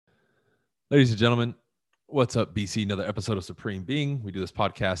Ladies and gentlemen, what's up, BC? Another episode of Supreme Being. We do this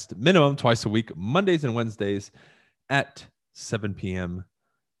podcast minimum twice a week, Mondays and Wednesdays at 7 p.m.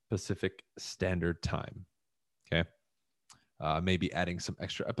 Pacific Standard Time. Okay. Maybe adding some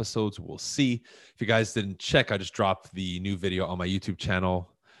extra episodes. We'll see. If you guys didn't check, I just dropped the new video on my YouTube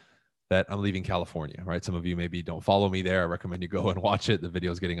channel that I'm leaving California, right? Some of you maybe don't follow me there. I recommend you go and watch it. The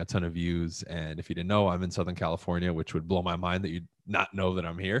video is getting a ton of views. And if you didn't know, I'm in Southern California, which would blow my mind that you'd not know that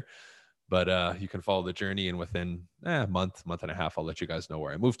I'm here. But you can follow the journey, and within a month and a half, I'll let you guys know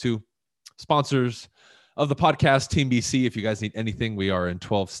where I moved to. Sponsors of the podcast, Team BC. If you guys need anything, we are in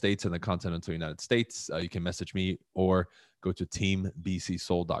 12 states in the continental United States. You can message me or go to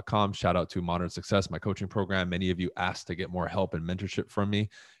teambcsoul.com. Shout out to Modern Success, my coaching program. Many of you asked to get more help and mentorship from me.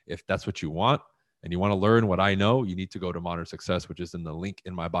 If that's what you want and you want to learn what I know, you need to go to Modern Success, which is in the link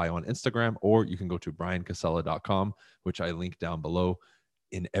in my bio on Instagram, or you can go to briancasella.com, which I link down below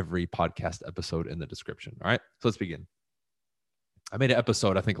in every podcast episode in the description. All right, so let's begin. I made an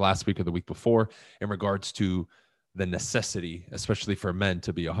episode, I think last week or the week before, in regards to the necessity, especially for men,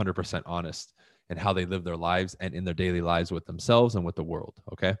 to be 100% honest in how they live their lives and in their daily lives with themselves and with the world.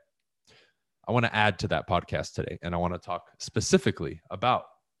 Okay. I want to add to that podcast today, and I want to talk specifically about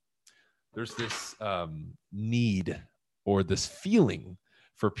there's this need or this feeling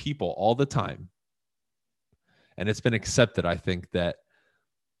for people all the time. And it's been accepted, I think, that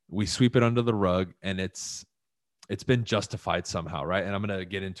we sweep it under the rug, and it's been justified somehow, right? And I'm going to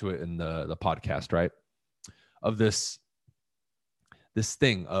get into it in the podcast, right? Of this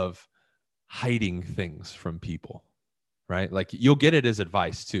thing of hiding things from people, right? Like you'll get it as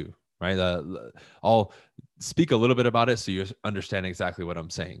advice too, right? I'll speak a little bit about it so you understand exactly what I'm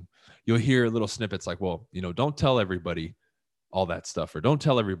saying. You'll hear little snippets like, well, don't tell everybody all that stuff, or don't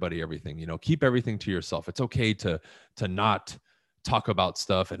tell everybody everything, keep everything to yourself. It's okay to not talk about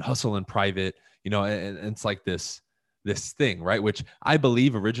stuff and hustle in private, and it's like this thing, right? Which I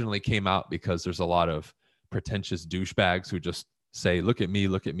believe originally came out because there's a lot of pretentious douchebags who just say, look at me,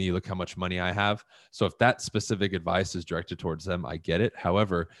 look how much money I have. So if that specific advice is directed towards them, I get it.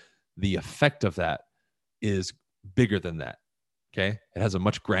 However, the effect of that is bigger than that. Okay. It has a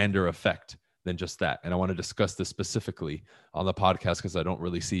much grander effect than just that. And I want to discuss this specifically on the podcast because I don't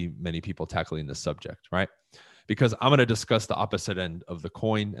really see many people tackling this subject, right? Because I'm going to discuss the opposite end of the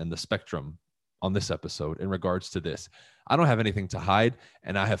coin and the spectrum on this episode in regards to this. I don't have anything to hide,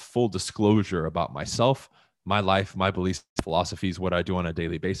 and I have full disclosure about myself, my life, my beliefs, philosophies, what I do on a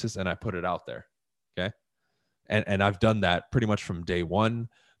daily basis, and I put it out there, okay? And I've done that pretty much from day one.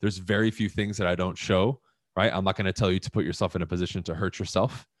 There's very few things that I don't show, right? I'm not going to tell you to put yourself in a position to hurt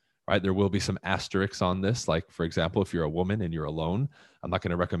yourself, right? There will be some asterisks on this. Like, for example, if you're a woman and you're alone, I'm not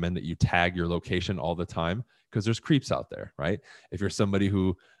going to recommend that you tag your location all the time because there's creeps out there, right? If you're somebody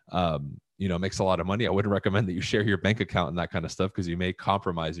who, makes a lot of money, I wouldn't recommend that you share your bank account and that kind of stuff because you may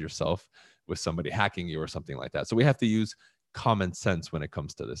compromise yourself with somebody hacking you or something like that. So we have to use common sense when it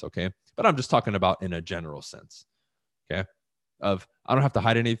comes to this, okay? But I'm just talking about in a general sense, okay? Of I don't have to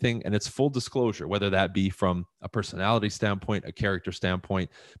hide anything, and it's full disclosure, whether that be from a personality standpoint, a character standpoint,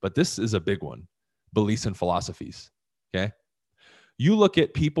 but this is a big one, beliefs and philosophies, okay? You look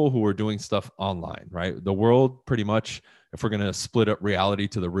at people who are doing stuff online, right? The world pretty much, if we're going to split up reality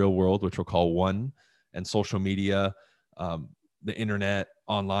to the real world, which we'll call one, and social media, the internet,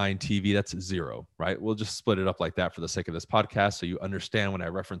 online, TV, that's 0, right? We'll just split it up like that for the sake of this podcast so you understand when I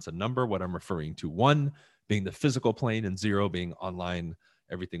reference a number, what I'm referring to. 1 being the physical plane and 0 being online,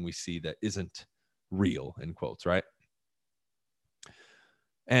 everything we see that isn't real, in quotes, right?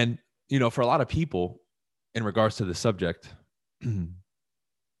 And, for a lot of people in regards to the subject,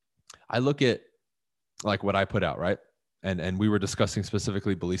 I look at like what I put out, right? And we were discussing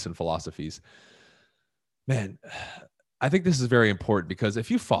specifically beliefs and philosophies. Man, I think this is very important because if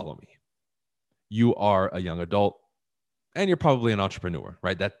you follow me, you are a young adult and you're probably an entrepreneur,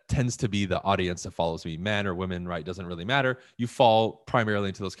 right? That tends to be the audience that follows me, man or women, right? Doesn't really matter. You fall primarily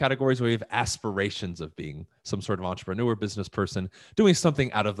into those categories where you have aspirations of being some sort of entrepreneur, business person, doing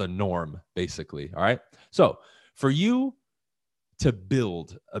something out of the norm, basically. All right. So for you to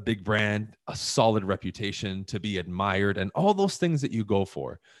build a big brand, a solid reputation, to be admired, and all those things that you go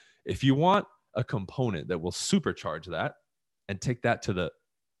for, if you want a component that will supercharge that and take that to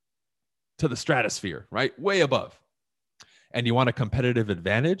the stratosphere, right? Way above. And you want a competitive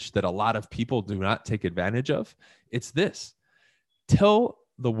advantage that a lot of people do not take advantage of, it's this. Tell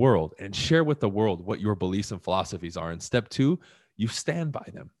the world and share with the world what your beliefs and philosophies are. And step 2, you stand by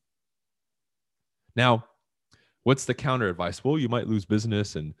them. Now, what's the counter advice? Well, you might lose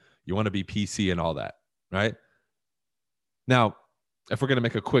business and you want to be PC and all that, right? Now, if we're going to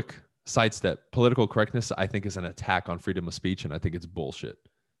make a quick cites that political correctness, I think, is an attack on freedom of speech, and I think it's bullshit.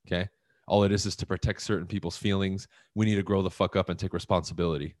 Okay. All it is to protect certain people's feelings. We need to grow the fuck up and take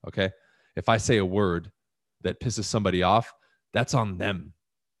responsibility. Okay. If I say a word that pisses somebody off, that's on them.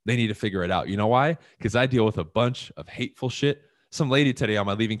 They need to figure it out. You know why? Because I deal with a bunch of hateful shit. Some lady today on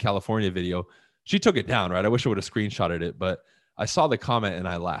my Leaving California video, she took it down, right? I wish I would have screenshotted it, but I saw the comment and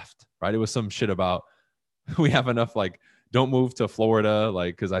I laughed, right? It was some shit about we have enough, like, don't move to Florida,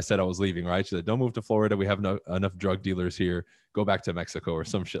 like, because I said I was leaving, right? She said, don't move to Florida. We have enough drug dealers here. Go back to Mexico or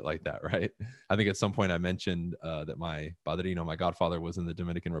some shit like that, right? I think at some point I mentioned that my padrino, my godfather, was in the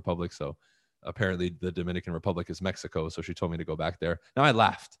Dominican Republic. So apparently the Dominican Republic is Mexico. So she told me to go back there. Now I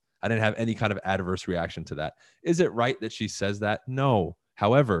laughed. I didn't have any kind of adverse reaction to that. Is it right that she says that? No.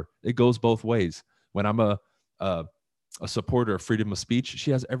 However, it goes both ways. When I'm a supporter of freedom of speech,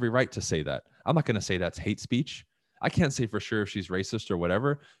 she has every right to say that. I'm not going to say that's hate speech. I can't say for sure if she's racist or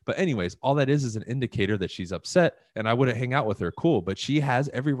whatever. But anyways, all that is an indicator that she's upset and I wouldn't hang out with her. Cool. But she has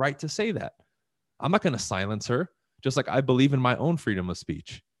every right to say that. I'm not going to silence her, just like I believe in my own freedom of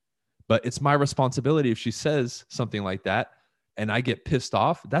speech. But it's my responsibility if she says something like that and I get pissed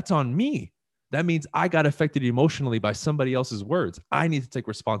off, that's on me. That means I got affected emotionally by somebody else's words. I need to take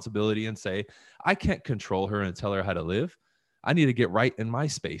responsibility and say, I can't control her and tell her how to live. I need to get right in my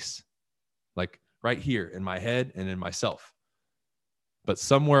space, like right here in my head and in myself. But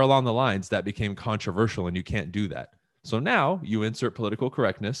somewhere along the lines, that became controversial and you can't do that. So now you insert political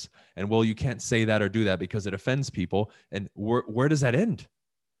correctness and, well, you can't say that or do that because it offends people. And where does that end?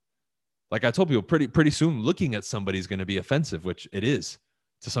 Like I told people, pretty soon looking at somebody is going to be offensive, which it is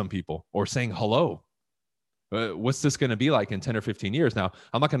to some people, or saying hello. What's this going to be like in 10 or 15 years? Now,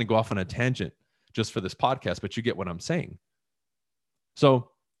 I'm not going to go off on a tangent just for this podcast, but you get what I'm saying.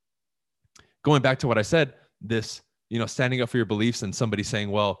 So going back to what I said, this, standing up for your beliefs and somebody saying,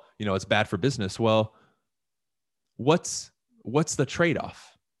 well, it's bad for business. Well, what's the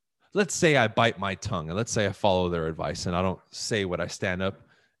trade-off? Let's say I bite my tongue and let's say I follow their advice and I don't say what I stand up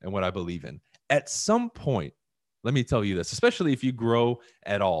and what I believe in. At some point, let me tell you this, especially if you grow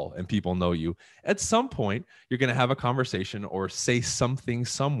at all and people know you, at some point, you're going to have a conversation or say something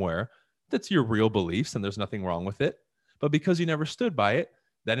somewhere that's your real beliefs and there's nothing wrong with it. But because you never stood by it,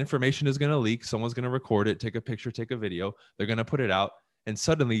 that information is going to leak. Someone's going to record it, take a picture, take a video. They're going to put it out. And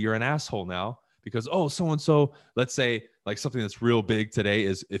suddenly you're an asshole now because, oh, so-and-so, let's say like something that's real big today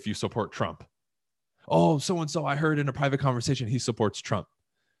is if you support Trump. Oh, so-and-so, I heard in a private conversation, he supports Trump.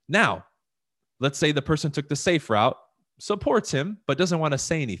 Now, let's say the person took the safe route, supports him, but doesn't want to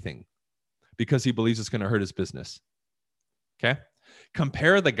say anything because he believes it's going to hurt his business. Okay.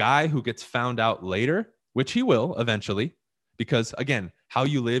 Compare the guy who gets found out later, which he will eventually, because again, how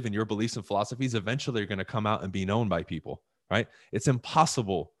you live and your beliefs and philosophies eventually are going to come out and be known by people, right? It's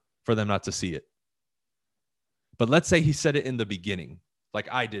impossible for them not to see it. But let's say he said it in the beginning, like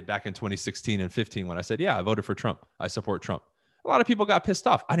I did back in 2016 and 15 when I said, yeah, I voted for Trump. I support Trump. A lot of people got pissed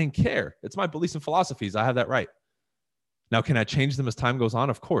off. I didn't care. It's my beliefs and philosophies. I have that right. Now, can I change them as time goes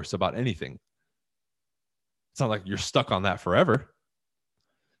on? Of course, about anything. It's not like you're stuck on that forever.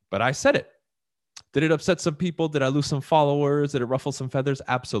 But I said it. Did it upset some people? Did I lose some followers? Did it ruffle some feathers?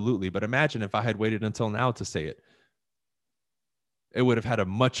 Absolutely. But imagine if I had waited until now to say it. It would have had a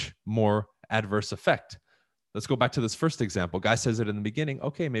much more adverse effect. Let's go back to this first example. Guy says it in the beginning.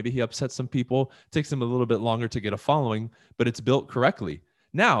 Okay, maybe he upsets some people, takes him a little bit longer to get a following, but it's built correctly.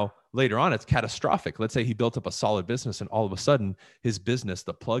 Now, later on, it's catastrophic. Let's say he built up a solid business and all of a sudden his business,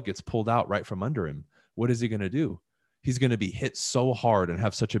 the plug gets pulled out right from under him. What is he going to do? He's going to be hit so hard and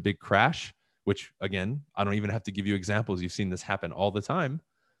have such a big crash, which again, I don't even have to give you examples. You've seen this happen all the time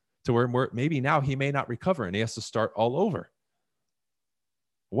to where maybe now he may not recover and he has to start all over.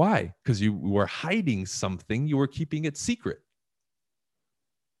 Why? Because you were hiding something. You were keeping it secret.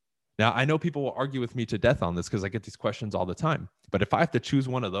 Now, I know people will argue with me to death on this because I get these questions all the time. But if I have to choose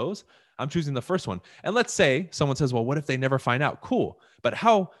one of those, I'm choosing the first one. And let's say someone says, well, what if they never find out? Cool. But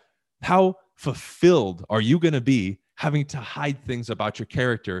how fulfilled are you going to be having to hide things about your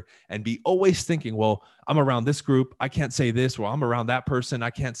character and be always thinking, well, I'm around this group, I can't say this. Well, I'm around that person, I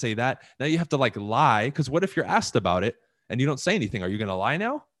can't say that. Now you have to like lie, because what if you're asked about it and you don't say anything? Are you going to lie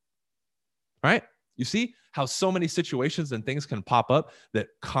now? Right? You see how so many situations and things can pop up that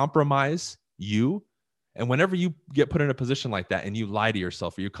compromise you. And whenever you get put in a position like that and you lie to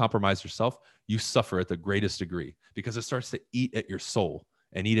yourself or you compromise yourself, you suffer at the greatest degree because it starts to eat at your soul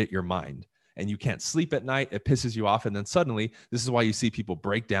and eat at your mind. And you can't sleep at night. It pisses you off. And then suddenly, this is why you see people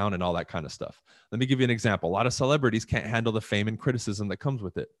break down and all that kind of stuff. Let me give you an example. A lot of celebrities can't handle the fame and criticism that comes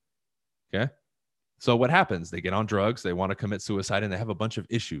with it. Okay? So what happens? They get on drugs, they want to commit suicide, and they have a bunch of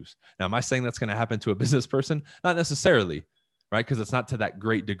issues. Now, am I saying that's going to happen to a business person? Not necessarily, right? Because it's not to that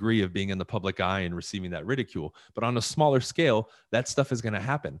great degree of being in the public eye and receiving that ridicule. But on a smaller scale, that stuff is going to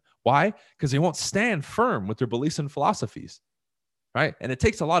happen. Why? Because they won't stand firm with their beliefs and philosophies, right? And it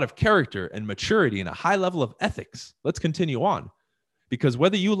takes a lot of character and maturity and a high level of ethics. Let's continue on. Because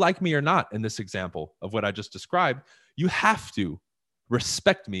whether you like me or not in this example of what I just described, you have to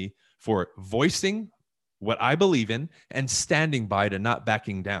respect me for voicing what I believe in and standing by it and not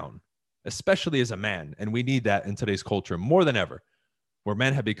backing down, especially as a man. And we need that in today's culture more than ever, where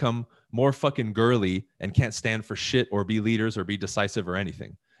men have become more fucking girly and can't stand for shit or be leaders or be decisive or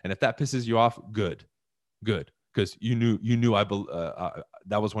anything. And if that pisses you off, good. Because you knew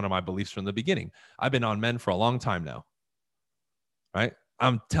that was one of my beliefs from the beginning. I've been on men for a long time now, right?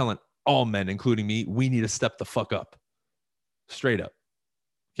 I'm telling all men, including me, we need to step the fuck up. Straight up.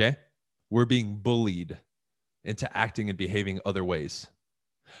 Okay? We're being bullied into acting and behaving other ways.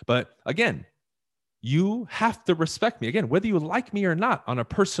 But again, you have to respect me, again, whether you like me or not on a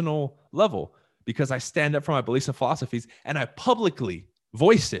personal level, because I stand up for my beliefs and philosophies and I publicly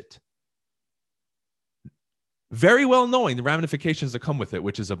voice it. Very well knowing the ramifications that come with it,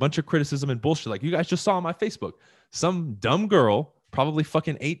 which is a bunch of criticism and bullshit like you guys just saw on my Facebook. Some dumb girl, probably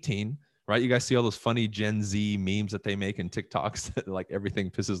fucking 18, right? You guys see all those funny Gen Z memes that they make and TikToks that like everything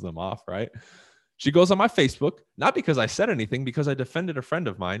pisses them off, right? She goes on my Facebook, not because I said anything, because I defended a friend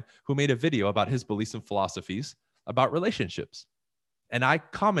of mine who made a video about his beliefs and philosophies about relationships. And I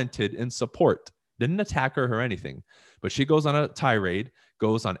commented in support, didn't attack her or anything, but she goes on a tirade,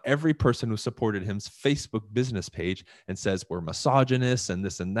 goes on every person who supported him's Facebook business page and says, we're misogynists and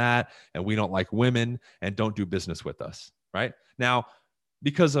this and that, and we don't like women and don't do business with us, right? Now,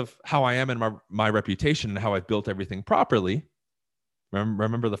 because of how I am and my reputation and how I've built everything properly,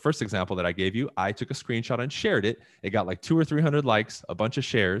 remember the first example that I gave you, I took a screenshot and shared it. It got like 200 or 300 likes, a bunch of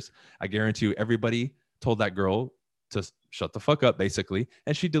shares. I guarantee you everybody told that girl to shut the fuck up, basically,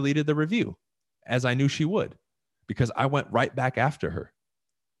 and she deleted the review, as I knew she would, because I went right back after her.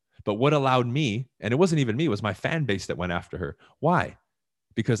 But what allowed me, and it wasn't even me, it was my fan base that went after her. Why?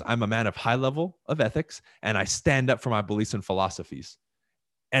 Because I'm a man of high level of ethics and I stand up for my beliefs and philosophies.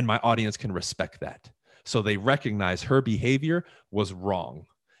 And my audience can respect that. So they recognize her behavior was wrong.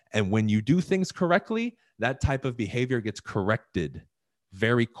 And when you do things correctly, that type of behavior gets corrected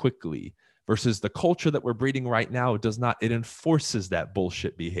very quickly. Versus the culture that we're breeding right now does not, it enforces that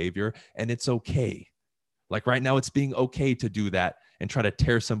bullshit behavior, and it's okay. Like right now, it's being okay to do that and try to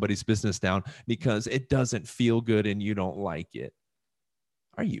tear somebody's business down because it doesn't feel good and you don't like it.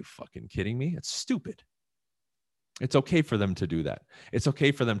 Are you fucking kidding me? It's stupid. It's okay for them to do that. It's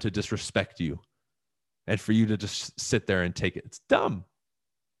okay for them to disrespect you and for you to just sit there and take it. It's dumb.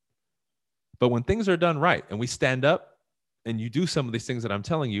 But when things are done right and we stand up and you do some of these things that I'm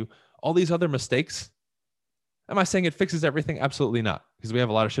telling you, all these other mistakes, am I saying it fixes everything? Absolutely not. Because we have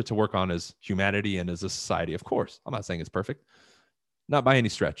a lot of shit to work on as humanity and as a society. Of course, I'm not saying it's perfect. Not by any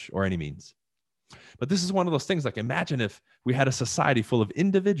stretch or any means. But this is one of those things, like imagine if we had a society full of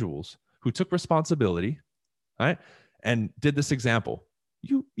individuals who took responsibility, right, and did this example.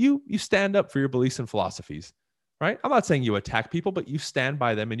 You stand up for your beliefs and philosophies, right? I'm not saying you attack people, but you stand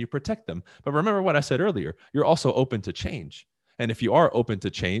by them and you protect them. But remember what I said earlier, you're also open to change. And if you are open to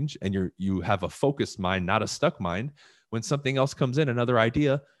change and you have a focused mind, not a stuck mind, when something else comes in, another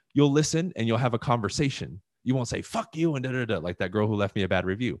idea, you'll listen and you'll have a conversation. You won't say, fuck you, and da-da-da, like that girl who left me a bad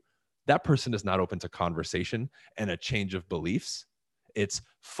review. That person is not open to conversation and a change of beliefs. It's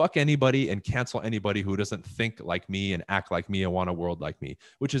fuck anybody and cancel anybody who doesn't think like me and act like me and want a world like me,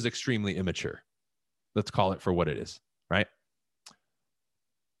 which is extremely immature. Let's call it for what it is, right?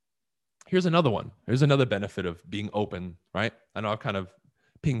 Here's another one. Here's another benefit of being open, right? I know I've kind of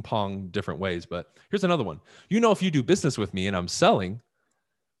ping pong different ways, but here's another one. You know, if you do business with me and I'm selling,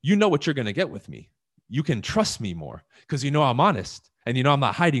 you know what you're going to get with me. You can trust me more because you know I'm honest and you know I'm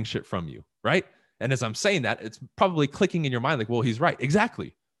not hiding shit from you, right? And as I'm saying that, it's probably clicking in your mind like, well, he's right.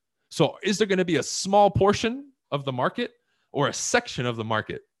 Exactly. So is there going to be a small portion of the market or a section of the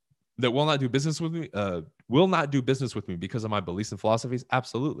market that will not do business with me, because of my beliefs and philosophies?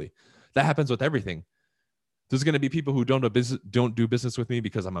 Absolutely. That happens with everything. There's going to be people who don't do business with me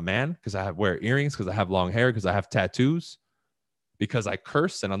because I'm a man, because I wear earrings, because I have long hair, because I have tattoos, because I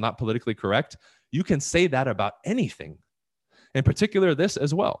curse and I'm not politically correct. You can say that about anything. In particular, this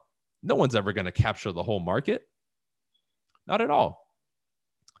as well. No one's ever going to capture the whole market. Not at all.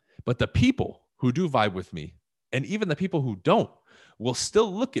 But the people who do vibe with me, and even the people who don't, will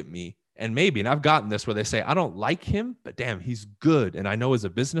still look at me And maybe, and I've gotten this where they say, I don't like him, but damn, he's good. And I know as a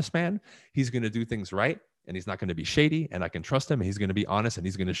businessman, he's going to do things right. And he's not going to be shady. And I can trust him. And he's going to be honest. And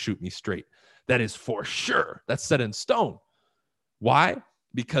he's going to shoot me straight. That is for sure. That's set in stone. Why?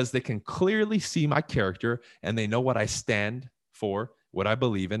 Because they can clearly see my character and they know what I stand for, what I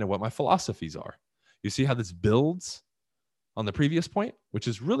believe in, and what my philosophies are. You see how this builds on the previous point, which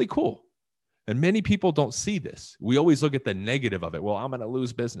is really cool. And many people don't see this. We always look at the negative of it. Well, I'm going to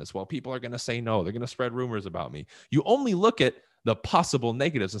lose business. Well, people are going to say no. They're going to spread rumors about me. You only look at the possible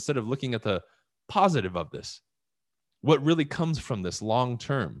negatives instead of looking at the positive of this. What really comes from this long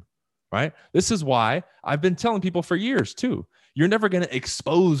term, right? This is why I've been telling people for years too. You're never going to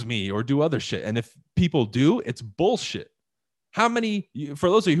expose me or do other shit. And if people do, it's bullshit. How many, for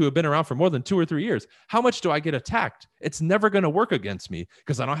those of you who have been around for more than 2 or 3 years, how much do I get attacked? It's never going to work against me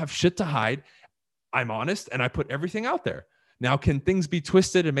because I don't have shit to hide. I'm honest and I put everything out there. Now, can things be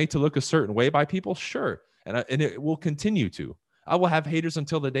twisted and made to look a certain way by people? Sure. And it will continue to. I will have haters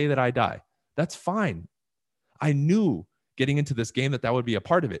until the day that I die. That's fine. I knew getting into this game that would be a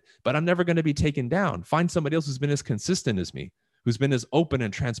part of it, but I'm never going to be taken down. Find somebody else who's been as consistent as me, who's been as open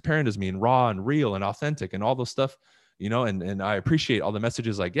and transparent as me and raw and real and authentic and all those stuff. And I appreciate all the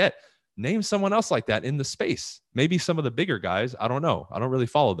messages I get. Name someone else like that in the space. Maybe some of the bigger guys. I don't know. I don't really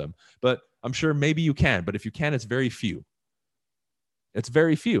follow them, but I'm sure maybe you can. But if you can, it's very few. It's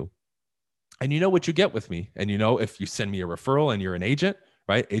very few. And you know what you get with me. And if you send me a referral and you're an agent,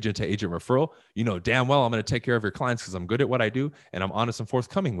 right? Agent to agent referral, damn well I'm going to take care of your clients because I'm good at what I do and I'm honest and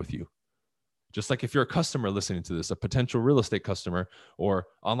forthcoming with you. Just like if you're a customer listening to this, a potential real estate customer or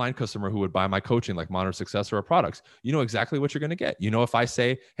online customer who would buy my coaching like Modern Success or our products, you know exactly what you're going to get. If I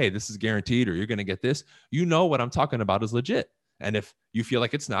say, hey, this is guaranteed or you're going to get this, what I'm talking about is legit. And if you feel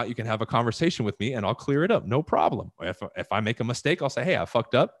like it's not, you can have a conversation with me and I'll clear it up. No problem. If I make a mistake, I'll say, hey, I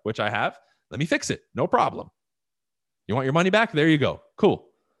fucked up, which I have. Let me fix it. No problem. You want your money back? There you go. Cool.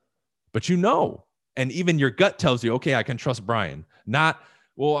 But and even your gut tells you, okay, I can trust Brian. Not,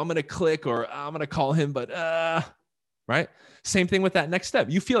 well, I'm going to click or I'm going to call him, but right? Same thing with that next step.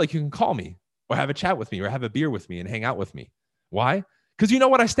 You feel like you can call me or have a chat with me or have a beer with me and hang out with me. Why? Because you know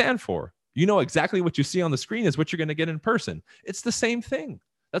what I stand for. You know exactly what you see on the screen is what you're going to get in person. It's the same thing.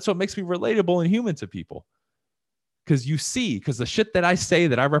 That's what makes me relatable and human to people. Because because the shit that I say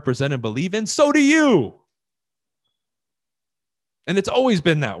that I represent and believe in, so do you. And it's always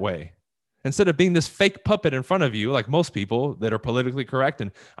been that way. Instead of being this fake puppet in front of you, like most people that are politically correct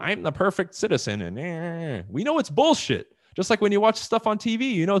and I'm the perfect citizen and we know it's bullshit. Just like when you watch stuff on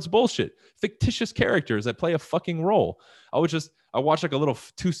TV, it's bullshit. Fictitious characters that play a fucking role. I watched like a little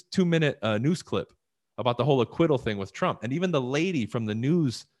 2-minute news clip about the whole acquittal thing with Trump. And even the lady from the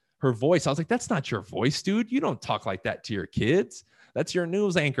news, her voice, I was like, that's not your voice, dude. You don't talk like that to your kids. That's your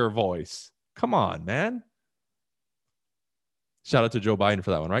news anchor voice. Come on, man. Shout out to Joe Biden for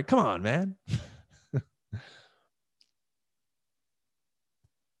that one, right? Come on, man.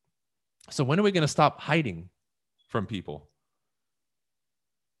 So when are we going to stop hiding from people?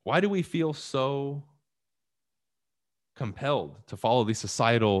 Why do we feel so compelled to follow these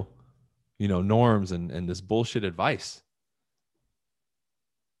societal, norms and this bullshit advice?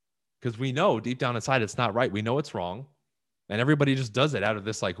 Because we know deep down inside it's not right. We know it's wrong. And everybody just does it out of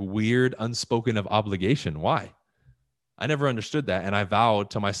this like weird unspoken of obligation. Why? I never understood that. And I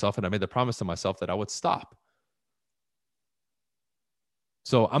vowed to myself and I made the promise to myself that I would stop.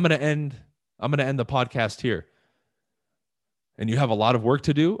 So I'm going to end the podcast here. And you have a lot of work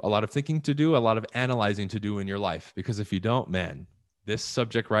to do, a lot of thinking to do, a lot of analyzing to do in your life. Because if you don't, man, this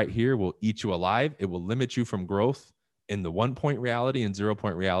subject right here will eat you alive. It will limit you from growth in the 1-point reality and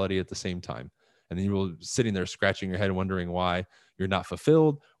 0-point reality at the same time. And then you will sitting there scratching your head wondering why you're not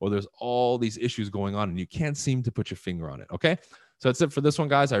fulfilled or there's all these issues going on and you can't seem to put your finger on it. Okay. So that's it for this one,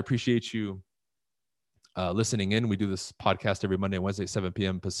 guys. I appreciate you listening in. We do this podcast every Monday and Wednesday, 7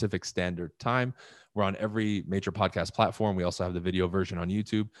 p.m. Pacific Standard Time. We're on every major podcast platform. We also have the video version on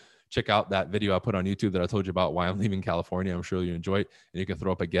YouTube. Check out that video I put on YouTube that I told you about why I'm leaving California. I'm sure you enjoy it. And you can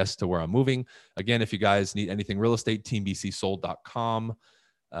throw up a guess to where I'm moving. Again, if you guys need anything real estate, teambcsold.com.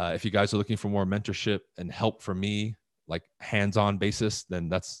 If you guys are looking for more mentorship and help from me, like hands-on basis, then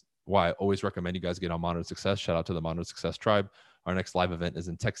that's why I always recommend you guys get on Modern Success. Shout out to the Modern Success Tribe. Our next live event is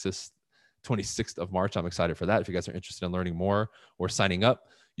in Texas, 26th of March. I'm excited for that. If you guys are interested in learning more or signing up,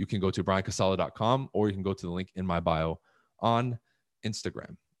 you can go to briancasala.com or you can go to the link in my bio on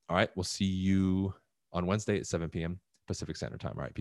Instagram. All right. We'll see you on Wednesday at 7 p.m. Pacific Standard Time. All right.